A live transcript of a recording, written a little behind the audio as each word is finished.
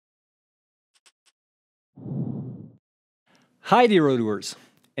Hi dear Odooers!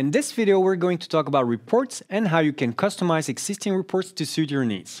 In this video we're going to talk about reports and how you can customize existing reports to suit your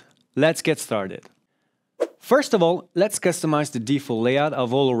needs. Let's get started. First of all, let's customize the default layout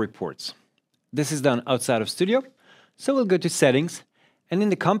of all our reports. This is done outside of Studio, so we'll go to Settings, and in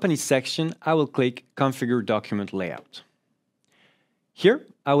the Company section I will click Configure Document Layout. Here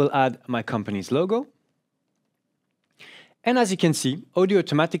I will add my company's logo, and as you can see, Odoo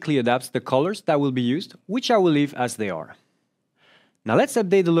automatically adapts the colors that will be used, which I will leave as they are. Now let's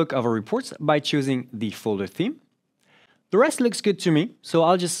update the look of our reports by choosing the folder theme. The rest looks good to me, so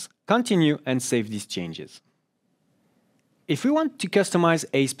I'll just continue and save these changes. If we want to customize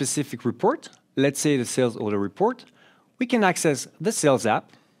a specific report, let's say the sales order report, we can access the Sales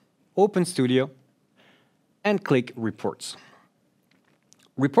app, open Studio, and click Reports.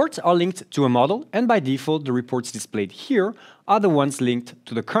 Reports are linked to a model, and by default the reports displayed here are the ones linked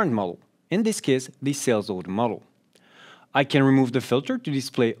to the current model, in this case the sales order model. I can remove the filter to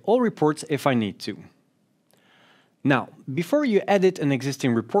display all reports if I need to. Now, before you edit an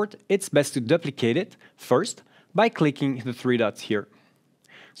existing report, it's best to duplicate it first by clicking the three dots here,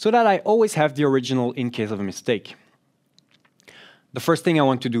 so that I always have the original in case of a mistake. The first thing I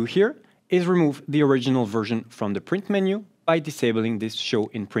want to do here is remove the original version from the print menu by disabling this Show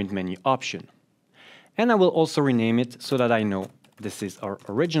in Print Menu option. And I will also rename it so that I know this is our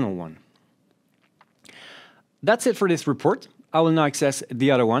original one. That's it for this report. I will now access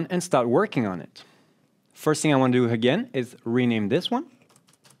the other one and start working on it. First thing I want to do again is rename this one.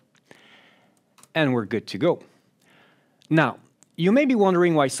 And we're good to go. Now, you may be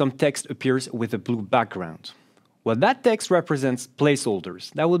wondering why some text appears with a blue background. Well, that text represents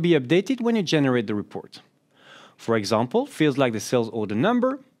placeholders that will be updated when you generate the report. For example, fields like the sales order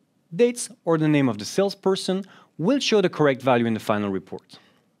number, dates, or the name of the salesperson will show the correct value in the final report.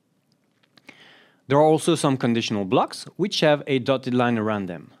 There are also some conditional blocks which have a dotted line around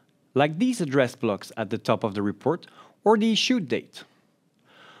them, like these address blocks at the top of the report or the issued date.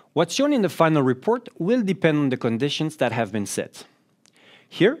 What's shown in the final report will depend on the conditions that have been set.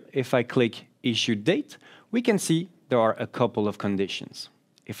 Here, if I click Issued Date, we can see there are a couple of conditions.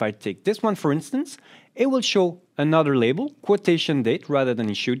 If I take this one for instance, it will show another label, quotation date rather than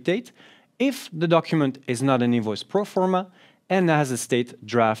issued date, if the document is not an invoice pro forma and has a state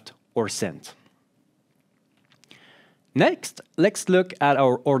draft or sent. Next, let's look at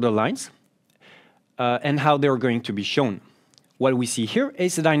our order lines and how they're going to be shown. What we see here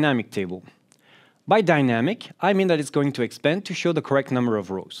is a dynamic table. By dynamic, I mean that it's going to expand to show the correct number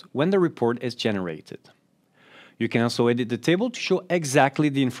of rows when the report is generated. You can also edit the table to show exactly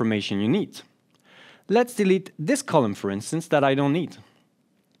the information you need. Let's delete this column, for instance, that I don't need.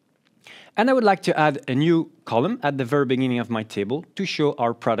 And I would like to add a new column at the very beginning of my table to show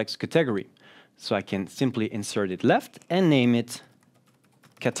our products category. So I can simply insert it left and name it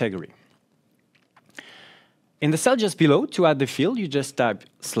Category. In the cell just below, to add the field, you just type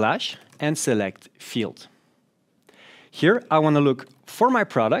 / and select Field. Here, I want to look for my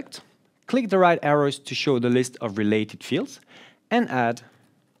product, click the right arrows to show the list of related fields, and add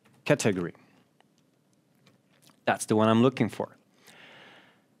Category. That's the one I'm looking for.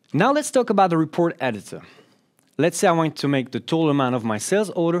 Now let's talk about the report editor. Let's say I want to make the total amount of my sales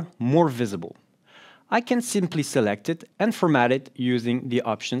order more visible. I can simply select it and format it using the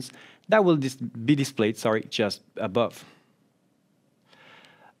options that will be displayed just above.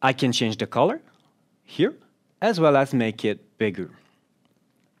 I can change the color here, as well as make it bigger.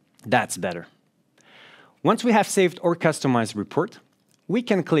 That's better. Once we have saved or customized report, we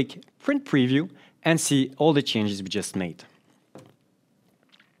can click Print Preview and see all the changes we just made.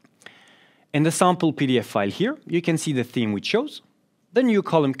 In the sample PDF file here, you can see the theme we chose, the new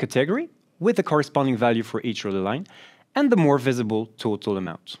column category with the corresponding value for each order line, and the more visible total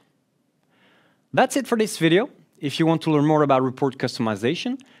amount. That's it for this video. If you want to learn more about report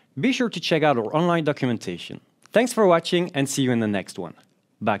customization, be sure to check out our online documentation. Thanks for watching and see you in the next one.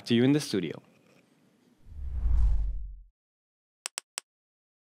 Back to you in the studio.